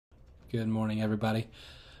Good morning, everybody.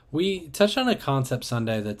 We touched on a concept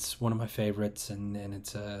Sunday that's one of my favorites, and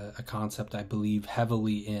it's a concept I believe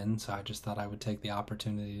heavily in, so I just thought I would take the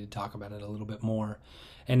opportunity to talk about it a little bit more.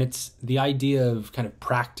 And it's the idea of kind of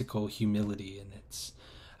practical humility, and it's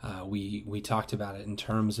we talked about it in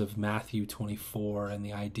terms of Matthew 24 and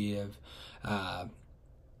the idea of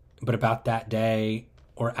but about that day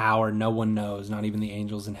or hour no one knows, not even the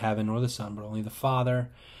angels in heaven or the Son, but only the Father.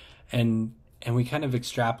 And we kind of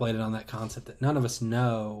extrapolated on that concept that none of us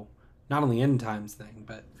know, not only end times thing,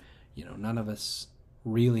 but none of us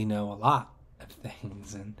really know a lot of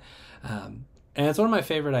things. And it's one of my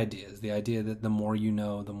favorite ideas, the idea that the more you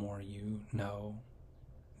know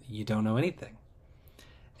you don't know anything.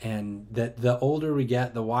 And that the older we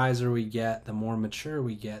get, the wiser we get, the more mature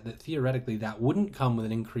we get, that theoretically that wouldn't come with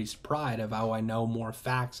an increased pride of, oh, I know more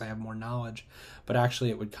facts, I have more knowledge, but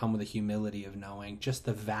actually it would come with a humility of knowing just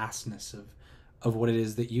the vastness of what it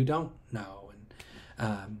is that you don't know.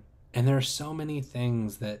 And there are so many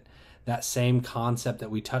things that same concept that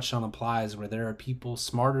we touched on applies, where there are people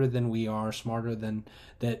smarter than we are, smarter than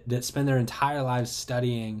that spend their entire lives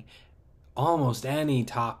studying almost any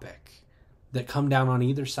topic, that come down on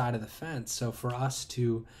either side of the fence. So for us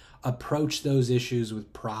to approach those issues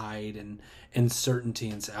with pride and certainty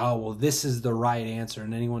and say, oh, well, this is the right answer,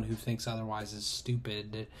 and anyone who thinks otherwise is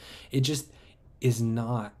stupid, it just is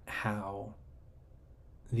not how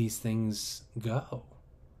these things go.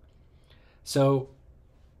 So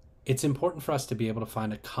it's important for us to be able to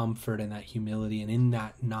find a comfort in that humility and in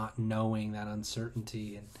that not knowing, that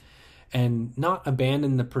uncertainty, and not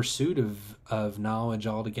abandon the pursuit of knowledge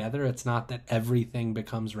altogether. It's not that everything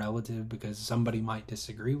becomes relative because somebody might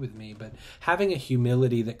disagree with me, but having a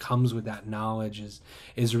humility that comes with that knowledge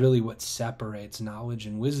is really what separates knowledge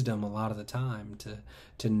and wisdom a lot of the time,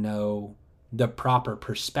 to know the proper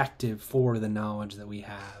perspective for the knowledge that we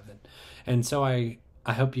have. And so I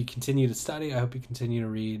hope you continue to study. I hope you continue to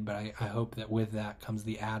read, but I hope that with that comes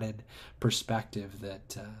the added perspective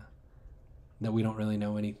that we don't really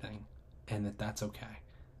know anything. And that's okay,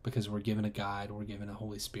 because we're given a guide, we're given a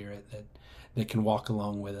Holy Spirit that can walk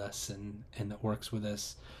along with us and that works with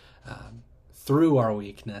us through our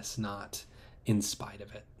weakness, not in spite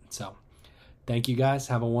of it. So thank you guys.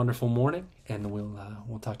 Have a wonderful morning, and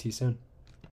we'll talk to you soon.